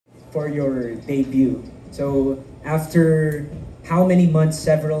for your debut. So after how many months?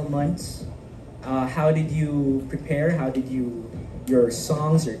 Several months. How did you prepare? How did your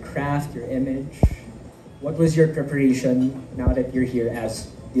songs, your craft, your image? What was your preparation now that you're here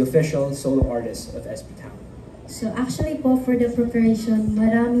as the official solo artist of SB Town? So actually po, for the preparation,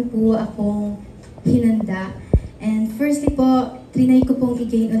 marami po akong hinanda. And firstly po, trinay ko pong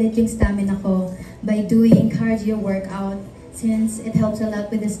i-gain ulit yung stamina ko by doing cardio workout since it helps a lot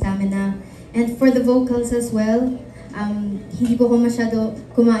with the stamina. And for the vocals as well, hindi po ako masyado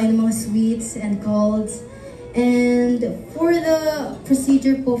kumain ng mga sweets and colds. And for the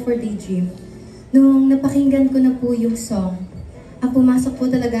procedure po for Daydream, nung napakinggan ko na po yung song, ang pumasok po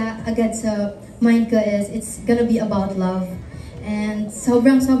talaga agad sa mind ko is it's gonna be about love. And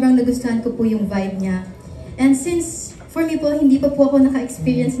sobrang nagustuhan ko po yung vibe niya. And since for me po, hindi pa po ako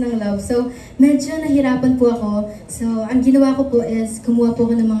naka-experience ng love, so medyo nahirapan po ako. So ang ginawa ko po is kumuha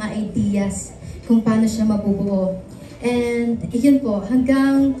po ako ng mga ideas kung paano siya mabubuo. And yun po,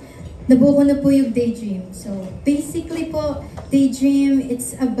 hanggang nabuo ko na po yung Daydream. So basically po, Daydream,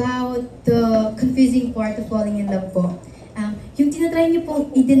 it's about the confusing part of falling in love po. Yung tinatry niyo pong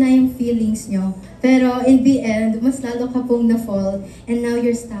i-deny yung feelings niyo, pero in the end, mas lalo ka pong na-fall, and now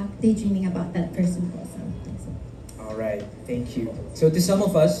you're stuck daydreaming about that person po. Alright, thank you. So to some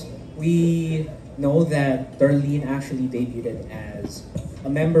of us, we know that Darlene actually debuted as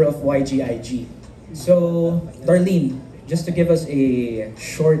a member of YGIG. So Darlene, just to give us a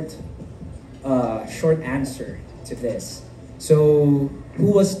short answer to this. So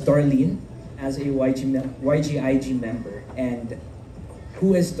who was Darlene as a YGIG member, and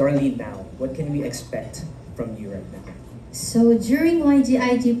who is Darlene now? What can we expect from you right now? So during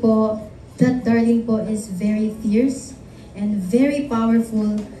YGIG po, that Darlene po is very fierce and very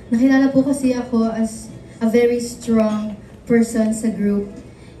powerful. Nakilala po kasi ako as a very strong person sa group.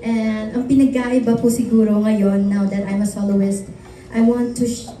 And ang pinagkaiba po siguro ngayon, now that I'm a soloist, I want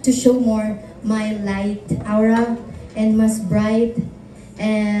to show more my light aura and mas bright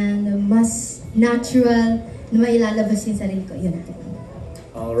and mas natural na mailalabas yung sarili ko. Yun po.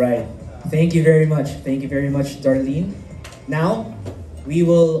 Alright. Thank you very much. Thank you very much, Darlene. Now, we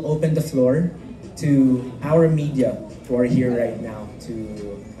will open the floor to our media who are here right now to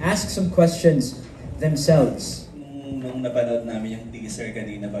ask some questions themselves. Nung napanood namin yung teaser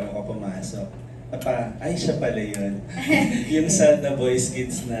kanina bago ako pumasok, ay siya pala yun. Yung sa The Voice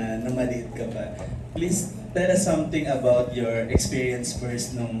Kids na maliit ka pa. Please tell us something about your experience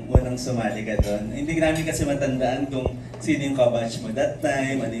first nung unang sumali ka doon. Hindi namin kasi matandaan kung sino yung kabatch mo that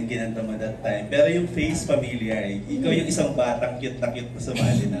time, ano yung kinanta mo that time. Pero yung face familiar eh. Ikaw yung isang batang cute na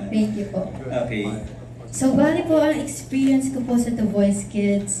sumali na. Thank you po. Okay. So bali po ang experience ko po sa The Voice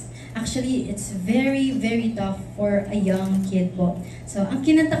Kids. Actually, it's very tough for a young kid po. So ang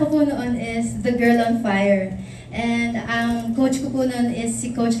kinanta ko po noon is The Girl on Fire. And ang coach ko po noon is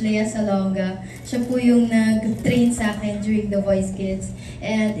si Coach Lea Salonga. Siya po yung nag-train sa akin during The Voice Kids.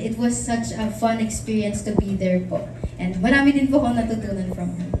 And it was such a fun experience to be there po. And marami din po akong natutunan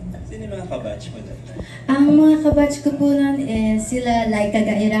from her. Sino yung mga kabatch mo doon? Ang mga kabatch ko po noon is sila Lyca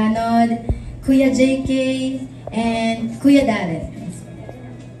Gairanod, Kuya JK, and Kuya Darren.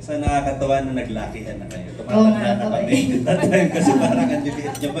 So nakakatawa na naglakihan na kayo. Oo nga na po kami. That time kasi parang ang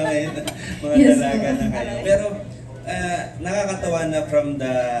liit nyo pa ngayon. Mga Yes, dalaga po. na kayo. Pero nakakatawa na from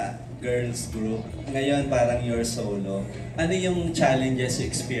the girls group. Ngayon parang you're solo. Ano yung challenges you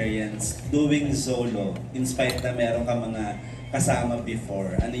experience doing solo in spite na meron ka mga kasama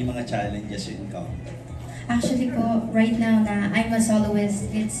before? Ano yung mga challenges you encounter? Actually po, right now na I'm a soloist,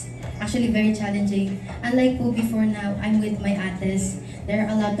 it's actually very challenging. Unlike po before now, I'm with my ates. There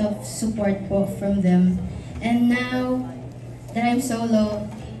are a lot of support po from them. And now that I'm solo,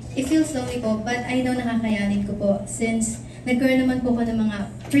 it feels lonely po, but I know nakakayanin ko po since nagkaroon naman po ko ng mga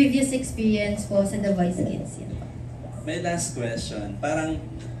previous experience po sa The Voice Kids. Yan. May last question. Parang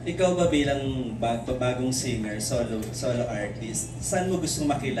ikaw ba bilang bagong singer, solo artist, saan mo gusto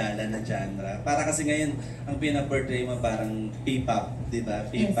makilala na genre? Para kasi ngayon, ang pinaportray mo parang P-pop, di ba?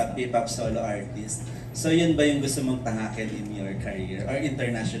 P-pop solo artist. So yun ba yung gusto mong tahakin in your career? Or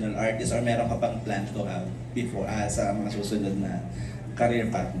international artist? Or meron ka pang plan to have before sa mga susunod na career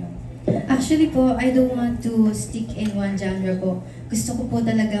path mo? Actually po, I don't want to stick in one genre po. Gusto ko po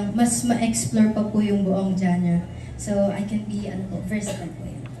talagang mas ma-explore pa po yung buong genre. So I can be versatile po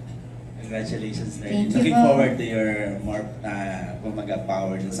yun. Congratulations, Darren. Thank you Looking po. forward to your more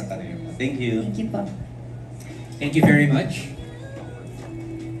power dun sa career mo. Thank you. Thank you po. Thank you very much.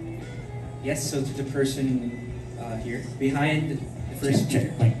 Yes, so to the person here, behind the first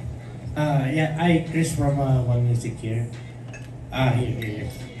chair. Yeah, Chris from One Music here. Here.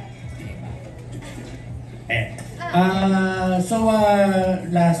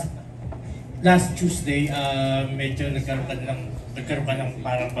 Last Tuesday, medyo nagkaroon ka ng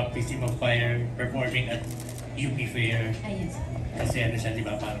parang baptism of fire performing at UP Fair. Yes. Kasi ano siya, di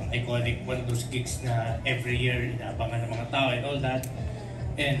ba, parang iconic, one of those gigs na every year inaabangan ng mga tao and all that.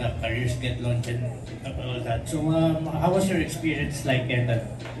 And careers get launched and all that. So, how was your experience like and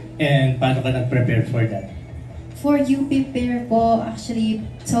paano ka nag-prepare for that? For UP Fair po, actually,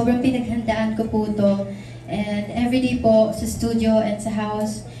 sobrang pinaghandaan ko po to. And everyday po sa studio and sa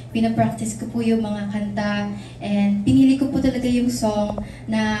house, pinapractice ko po yung mga kanta. And pinili ko po talaga yung song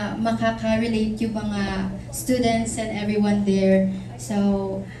na makaka-relate yung mga students and everyone there. So,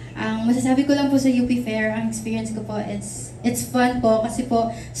 ang masasabi ko lang po sa UP Fair, ang experience ko po, it's fun po kasi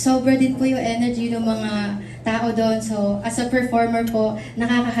po sobra din po yung energy ng mga tao doon. So, as a performer po,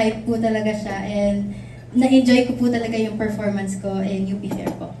 nakaka-hype po talaga siya and na-enjoy ko po talaga yung performance ko in UP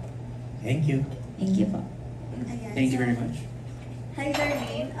Fair po. Thank you. Thank you po. Ayan, Thank you very much. Hi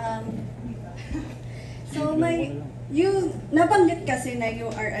Darlene. So you nabanggit kasi na you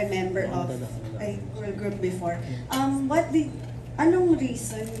are a member of a girl group before. Anong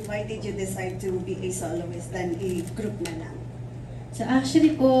reason why did you decide to be a soloist than a group na lang? So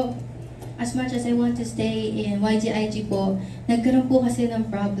actually po, as much as I want to stay in YGIG po, nagkaroon po kasi ng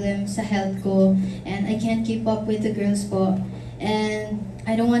problem sa health ko and I can't keep up with the girls po. And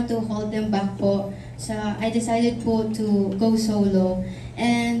I don't want to hold them back po. So I decided po to go solo.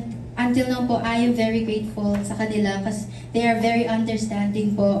 And until now po, I am very grateful sa kanila kasi they are very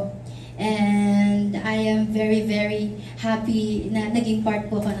understanding po. And I am very, very happy na naging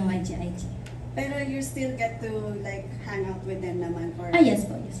part po ako ng YGIG. Pero you still get to like hang out with them naman? Or... Yes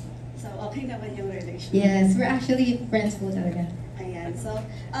po, yes po. So okay naman yung relationship? Yes, we're actually friends po talaga. Ayan. So,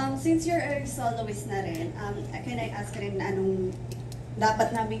 since you're a soloist na rin, can I ask rin anong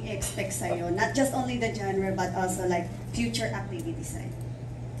dapat naming expect sa'yo? Not just only the genre, but also like future activities sa'yo.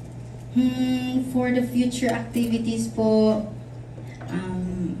 For the future activities po,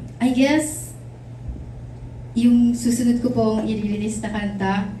 I guess, yung susunod ko pong i-release na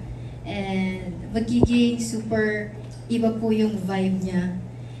kanta, and magiging super iba po yung vibe niya.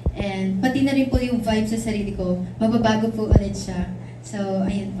 And pati na rin po yung vibe sa sarili ko, mababago po ulit siya. So,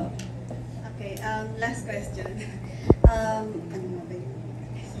 ayun po. Okay, last question. Ano na ba yun?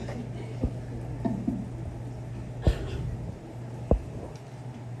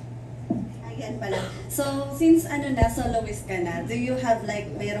 Ayan pala. So, since soloist ka na, do you have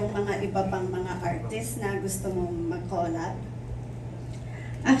like, merong mga iba pang mga artists na gusto mong mag-collab?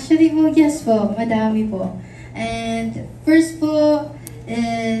 Actually po, yes po, madami po. And first po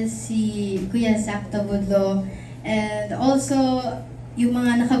is si Kuya Sakto Budlo. And also, yung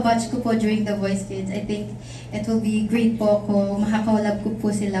mga nakabatch ko po during The Voice Kids, I think it will be great po kung makakaulab ko po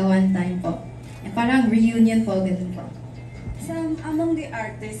sila one time po. And parang reunion po, ganun po. So, among the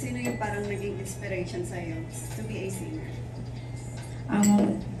artists, sino yung parang naging inspiration sa'yo to be a singer?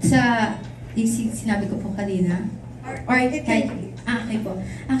 Yung sinabi ko po kanina, or it kahit, can be. okay po.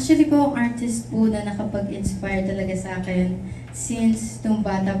 Actually po, ang artist po na nakapag-inspire talaga sa akin since nung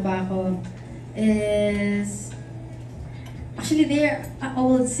bata pa ako is, actually they're an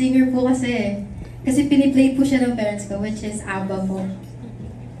old singer po kasi. Kasi piniplay po siya ng parents ko, which is ABBA po.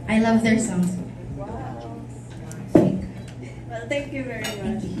 I love their songs. Well, thank you very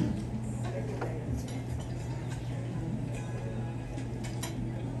much.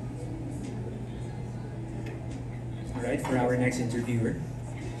 Alright, for our next interviewer.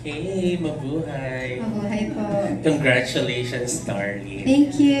 Hey, mabuhay! Mabuhay po. Congratulations, Darlene.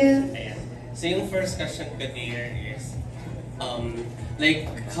 Thank you. Ayan. So yung first question ko there is, like,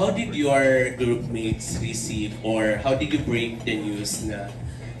 how did your group mates receive or how did you break the news na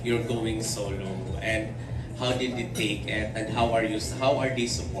you're going solo? And how did they take it and how are they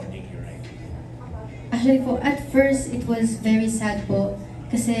supporting you right now? Actually po, at first, it was very sad po.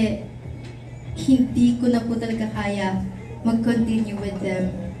 Kasi hindi ko na po talaga kaya mag-continue with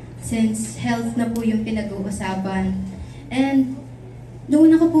them. Since health na po yung pinag-uusapan. And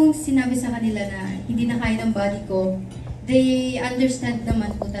noon ako pong sinabi sa kanila na hindi na kaya ng body ko, they understand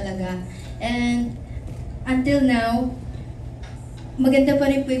naman po talaga. And until now, maganda pa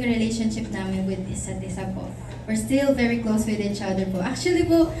rin po yung relationship namin with isa't isa po. We're still very close with each other po. Actually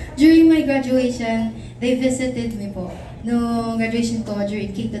po, during my graduation, they visited me po. No graduation ko during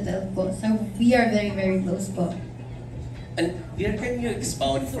K-12 po. So we are very, very close po. And dear, can you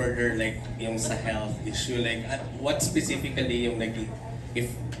expound further like yung sa health issue? Like what specifically yung naging,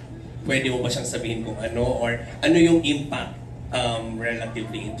 if pwede mo ba siyang sabihin kung ano or ano yung impact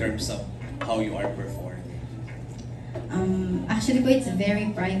relatively in terms of how you are performing? Actually po, it's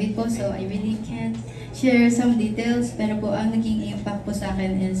very private po, so I really can't share some details. Pero po, ang naging impact po sa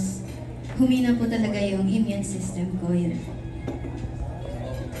akin is humina po talaga yung immune system ko. Yun po.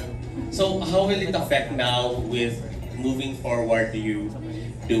 So how will it affect now with moving forward you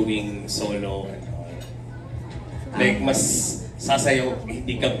doing solo? Like mas sasayaw,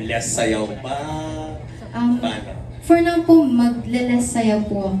 hindi ka blessed sayaw pa? Paano? For now po, magle-less sayaw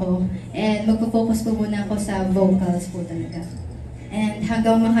po ako. And magpo-focus po muna ako sa vocals po talaga. And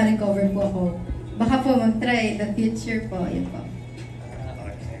hanggang maka-recover po ako. Baka po mag-try the future po. Yun po.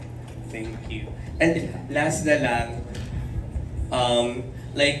 Okay. Thank you. And last na lang,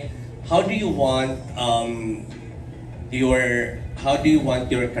 like, how do you want your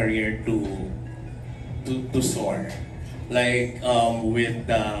career to soar? Like with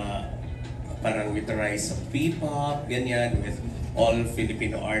the parang with the rise of P-pop, ganyan, with all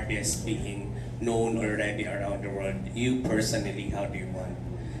Filipino artists being known already around the world. You personally, how do you want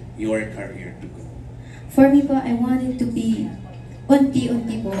your career to go? For me po, I want it to be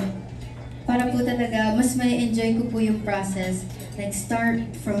unti-unti po. Para po talaga, mas may enjoy ko po yung process. Like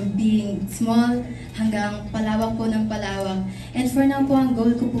start from being small hanggang palawak po ng palawak. And for now po, ang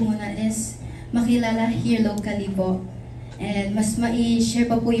goal ko po muna is makilala here locally po. And mas ma-share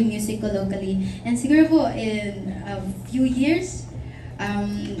pa po yung music ko locally. And siguro po, in a few years,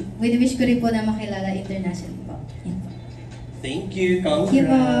 wish ko rin po na makilala internationally po. Yan po. Thank you. Thank you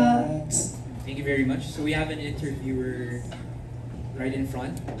po. Congrats. Thank you very much. So we have an interviewer right in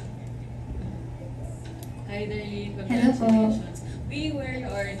front. Hi Darlene, Hello po. congratulations. We where you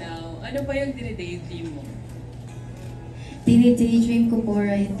are now, ano pa yung dinidaydream mo? Daydream ko po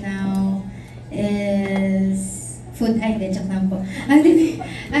right now is food. Ay, hindi, joke lang po. Ang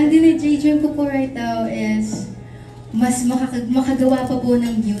daydream ko po right now is mas makagawa pa po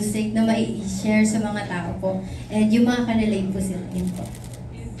ng music na mai-share sa mga tao po. And yung makaka-relate po sila. Yun po.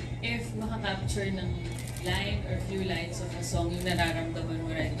 If makaka-capture ng line or few lines of a song yung nararamdaman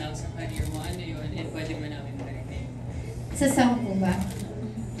mo right now sa career mo, ano yun? And pwede mo namin marinig. Sa song po ba?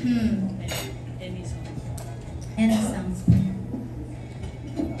 Any song. Any songs po?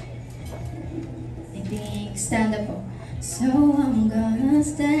 I think stand up po. So I'm gonna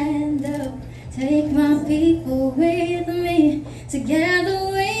stand up, take my people with me.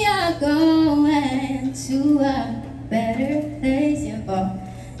 Together we are going to a better place. Yan po.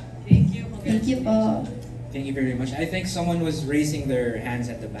 Thank you. Thank you po. Thank you very much. I think someone was raising their hands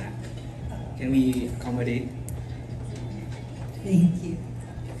at the back. Can we accommodate? Thank you.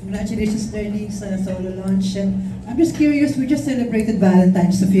 Congratulations, Darlene, sa solo launch. And I'm just curious, we just celebrated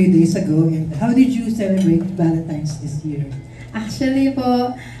Valentine's a few days ago. And how did you celebrate Valentine's this year? Actually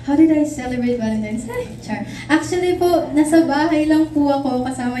po, how did I celebrate Valentine's? Ay, char. Actually po, nasa bahay lang po ako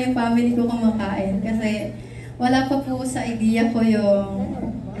kasama yung family ko kumakain. Kasi wala pa po sa idea ko yung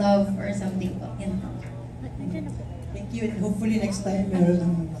love or something po. Yan po. Thank you, and hopefully next time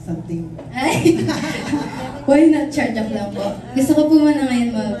meron something. Ay, why not? Charge up lang po. Gusto ko po muna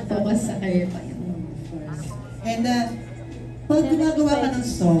ngayon mag-focus sa career po. Yan. And pag gumagawa ka ng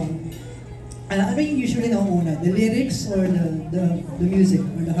song, ano yung usually nauna? The lyrics or the music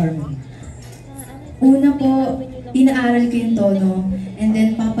or the harmony? Una po, inaaral ko yung tono. And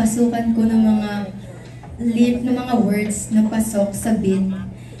then papasukan ko ng mga words na pasok sa beat.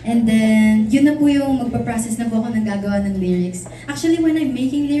 And then, yun na po yung magpa-process na po ako ng gagawa ng lyrics. Actually, when I'm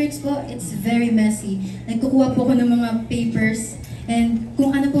making lyrics po, it's very messy. Nagkukuha po ako ng mga papers. And kung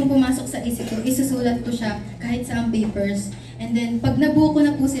ano pong pumasok sa isip ko, isusulat ko siya kahit sa papers. And then, pag nabuo ko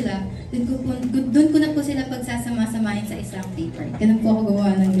na po sila, dun ko na po sila pagsasama-samahin sa isang paper. Ganun po ako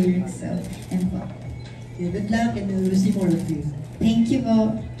gawa ng lyrics. So, yan po. Okay, good luck and we'll see more of you. Thank you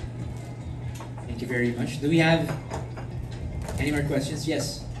po. Thank you very much. Do we have any more questions?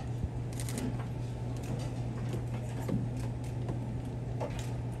 Yes.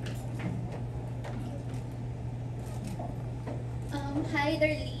 Hi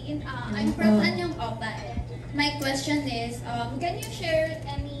Darlene, I'm from Anyong Opa. My question is, can you share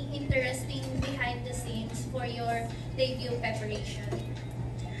any interesting behind the scenes for your debut preparation?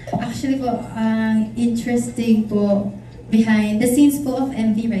 Actually po, interesting po behind the scenes po of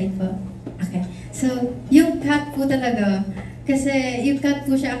MV, right po? Okay. So, yung cut po talaga, kasi yung cut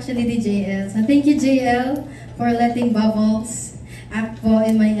po siya actually ni JL. So, thank you JL for letting Bubbles act po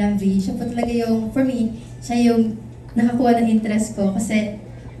in my MV. Siya po talaga yung, for me, siya yung nakakuha ng interest ko kasi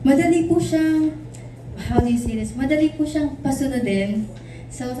madali po siyang, how do you say this? Madali po siyang pasunodin.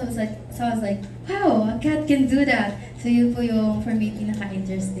 So I was like, wow, a cat can do that. So yun po yung, for me,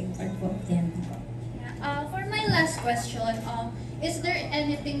 pinaka-interesting part po. Yan. For my last question, is there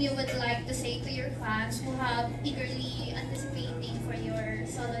anything you would like to say to your fans who have eagerly anticipating for your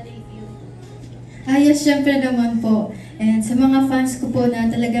solo debut? Yes, syempre naman po. And sa mga fans ko po na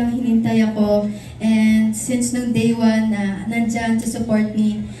talagang hinintay ako, and since nung day one na nandyan to support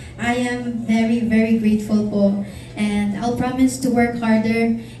me, I am very, very grateful po. And I'll promise to work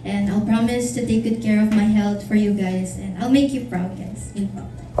harder, and I'll promise to take good care of my health for you guys, and I'll make you proud, guys. Yun po.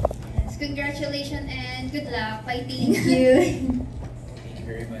 Yes, congratulations and good luck fighting. Thank you. Thank you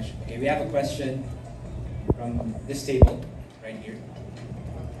very much. Okay, we have a question from this table right here.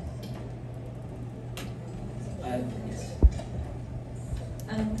 Yes.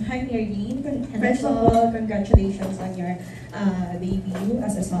 Hi, Darlene. Hello First of po. all, congratulations on your debut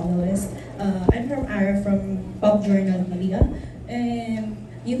as a soloist. I'm from Ara from Pop Journal Media. And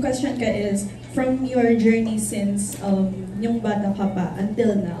yung question ka is, from your journey since yung bata ka pa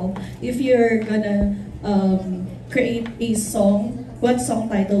until now, if you're gonna create a song, what song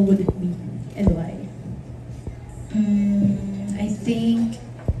title would it be and why? I think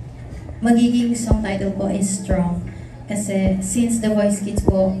magiging song title po is Strong. Kasi since The Voice Kids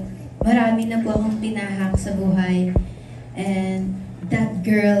po, marami na po akong tinahak sa buhay. And that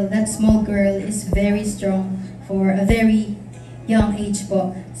girl, that small girl is very strong for a very young age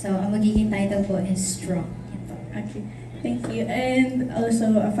po. So ang magiging title po is Strong. Okay, thank you. And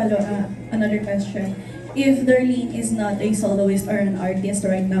also a another question. If Darlene is not a soloist or an artist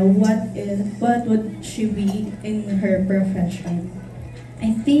right now, what would she be in her profession?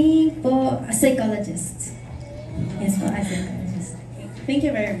 I think po, a psychologist. Yes po, a psychologist. Thank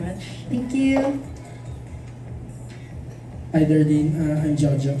you very much. Thank you. Hi Darlene, I'm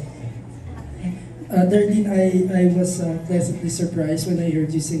Jojo. Darlene, I was pleasantly surprised when I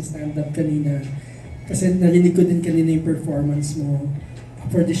heard you sing stand-up kanina. Kasi narinig ko din kanina yung performance mo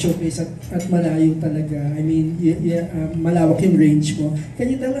for the showcase at malayo talaga. I mean, malawak yung range mo. Can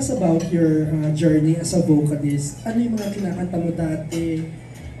you tell us about your journey as a vocalist? Ano yung mga kinakanta mo dati?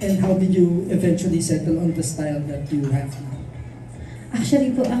 And how did you eventually settle on the style that you have now?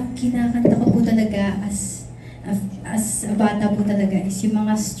 Actually po, ang kinakanta ko po talaga as a bata po talaga is yung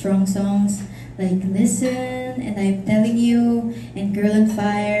mga strong songs like Listen, and I'm Telling You, and Girl on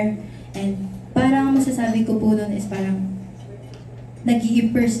Fire. And parang masasabi ko po nun is parang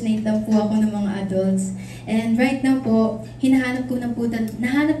nag-i-impersonate lang po ako ng mga adults. And right now po, nahanap ko na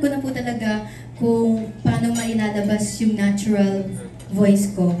po talaga kung paano mailalabas yung natural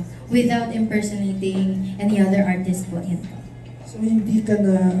voice ko without impersonating any other artist po. Yan po. So hindi ka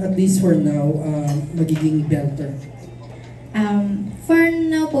na, at least for now, magiging belter? For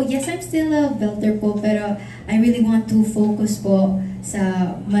now po, yes, I'm still a belter po, pero I really want to focus po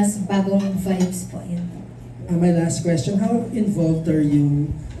sa mas bagong vibes po. Yan po. My last question, how involved are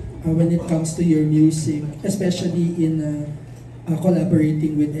you when it comes to your music, especially in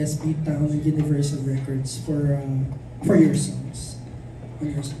collaborating with SB Town and Universal Records for your songs?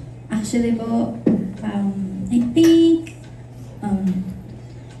 Actually po, I think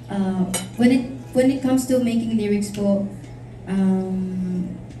when it comes to making lyrics po,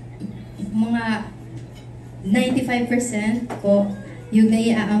 mga 95% po yung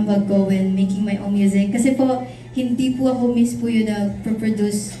naiaambag ko when making my own music. Kasi po, hindi po ako miss po yun na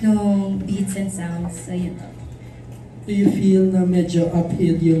produce ng beats and sounds. So yun. Do you feel na medyo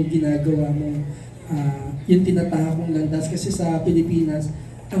uphill yung ginagawa mo, yung tinatahak mong landas? Kasi sa Pilipinas,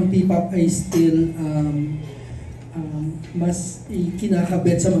 ang P-pop ay still mas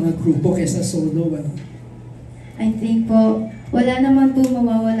kinakabit sa mga grupo kaysa solo. Ano? I think po, wala naman po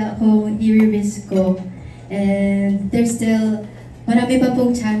mawawala kung i-risk ko. And there's still marami pa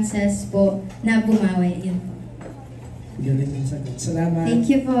pong chances po na bumawi. Yun po. Galing yung sagot. Salamat.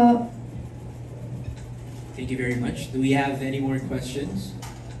 Thank you po. Thank you very much. Do we have any more questions?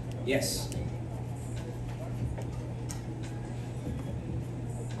 Yes.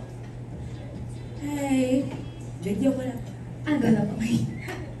 Hi. Video ko lang. Go na po.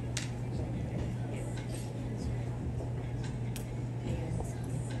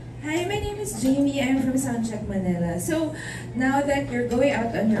 Hi, my name is Jamie. I'm from Soundcheck Manila. So, now that you're going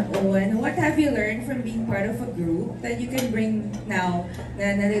out on your own, what have you learned from being part of a group that you can bring now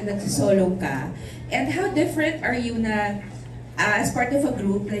na nag-solo ka? And how different are you na as part of a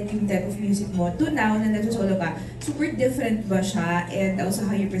group, like yung type of music mo, to now na nag-solo ka? Super different ba siya? And also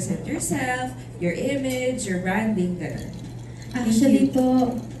how you present yourself, your image, your branding, gano'n? Actually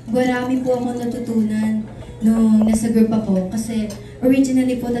po, marami po akong natutunan nung nasa group ako. Kasi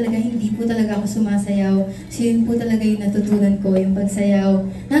originally po talaga, hindi po talaga ako sumasayaw. So yun po talaga yung natutunan ko, yung pagsayaw.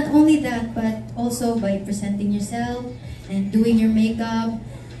 Not only that, but also by presenting yourself and doing your makeup.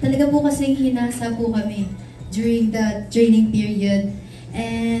 Talaga po kasing hinasa po kami during the training period.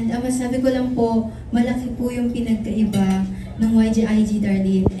 And ang masabi ko lang po, malaki po yung pinagkaiba ng YGIG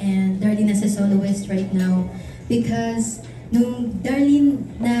Darlene and Darlene as a soloist right now. Because nung Darlene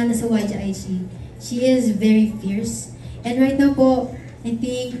na nasa YGIG, she is very fierce. And right now po, I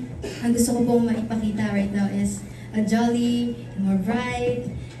think, ang gusto ko pong maipakita right now is a jolly, more bright,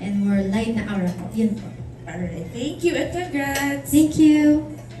 and more light na aura po. Yun po. Alright, thank you and congrats! Thank you!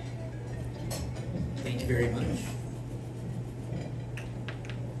 Thank you very much.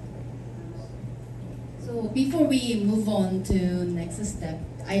 So before we move on to next step,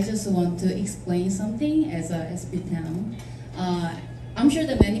 I just want to explain something as a Batang. I'm sure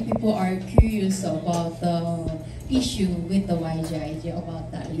that many people are curious about the issue with the YGIG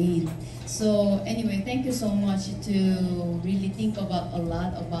about Darlene. So anyway, thank you so much to really think about a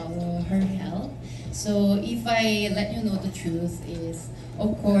lot about her health. So if I let you know the truth is,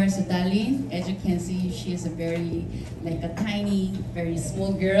 of course, Darlene, as you can see, she is a very, like a tiny, very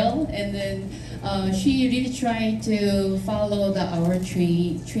small girl. And then she really tried to follow our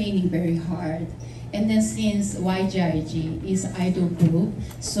training very hard. And then since YGIG is idol group,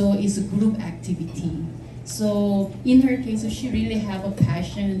 so it's a group activity. So in her case, she really have a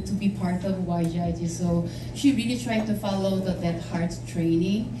passion to be part of YGIG. So she really tried to follow that hard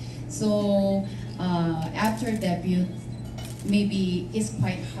training. So after debut, maybe it's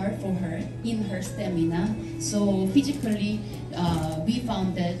quite hard for her in her stamina. So physically, we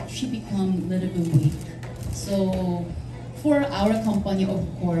found that she become a little bit weak. So for our company, of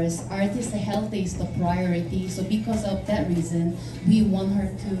course, artist health is the priority. So because of that reason, we want her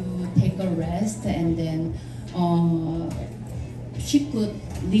to take a rest, and then she could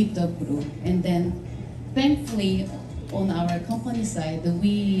leave the group. And then thankfully, on our company side,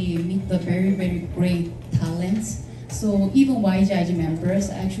 we meet the very, very great talents. So even YGIG members,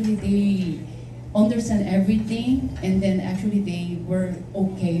 actually they understand everything, and then actually they were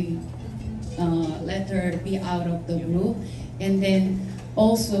okay, let her be out of the group. And then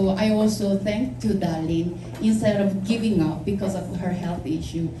also, I also thank to Darlene, instead of giving up because of her health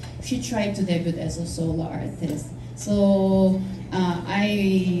issue, she tried to debut as a solo artist. So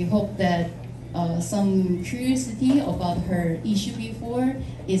I hope that some curiosity about her issue before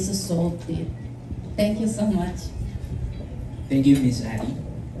is solved. Thank you so much. Thank you, Miss Annie.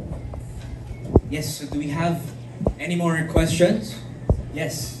 Yes, so do we have any more questions?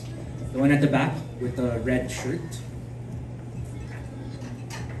 Yes, the one at the back with the red shirt.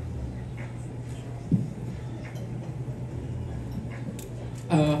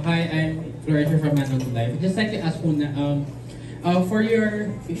 Hi, I'm Floresha from Batang Live. Just like to ask muna, for your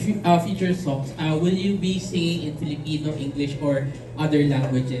future songs, will you be singing in Filipino, English, or other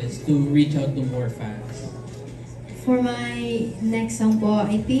languages to reach out to more fans? For my next song po,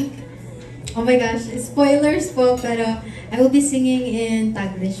 I think, oh my gosh, spoilers po, pero I will be singing in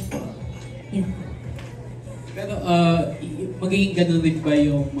Taglish po. Yun. Pero magiging ganun din ba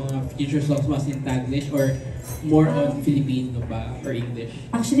yung mga future songs mas in Taglish or more on Filipino ba or English?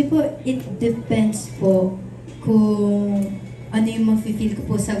 Actually po, it depends po kung ano yung mafe-feel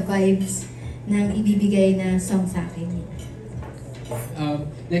ko po sa vibes ng ibibigay na song sa akin.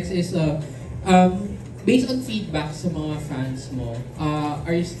 Next is, based on feedback sa mga fans mo,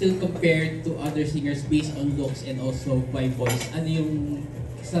 are you still compared to other singers based on looks and also by voice? Ano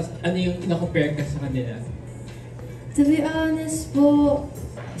yung ina-compare ka sa kanila? To be honest po,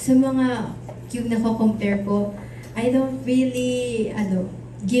 sa mga yung nako-compare po, I don't really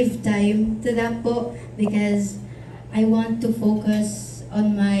give time to that po because I want to focus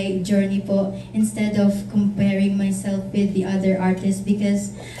on my journey po instead of comparing myself with the other artists,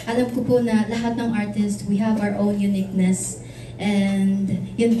 because alam ko po na lahat ng artists, we have our own uniqueness, and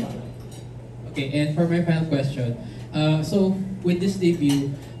yun po. Okay, and for my final question, so with this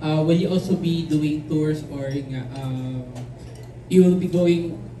debut, will you also be doing tours, or you will be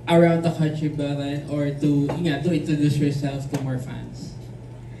going around the country ba rin, or to introduce yourself to more fans?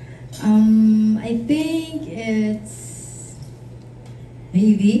 I think it's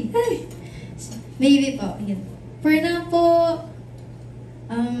maybe po. Yun. For now po,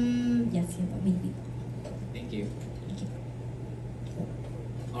 yes, yun po, maybe. Thank you.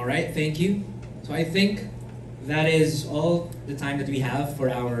 All right, thank you. So I think that is all the time that we have for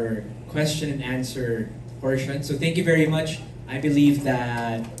our question and answer portion. So thank you very much. I believe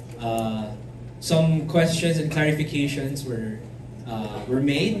that some questions and clarifications were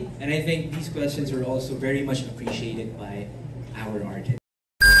made, and I think these questions were also very much appreciated by our artists.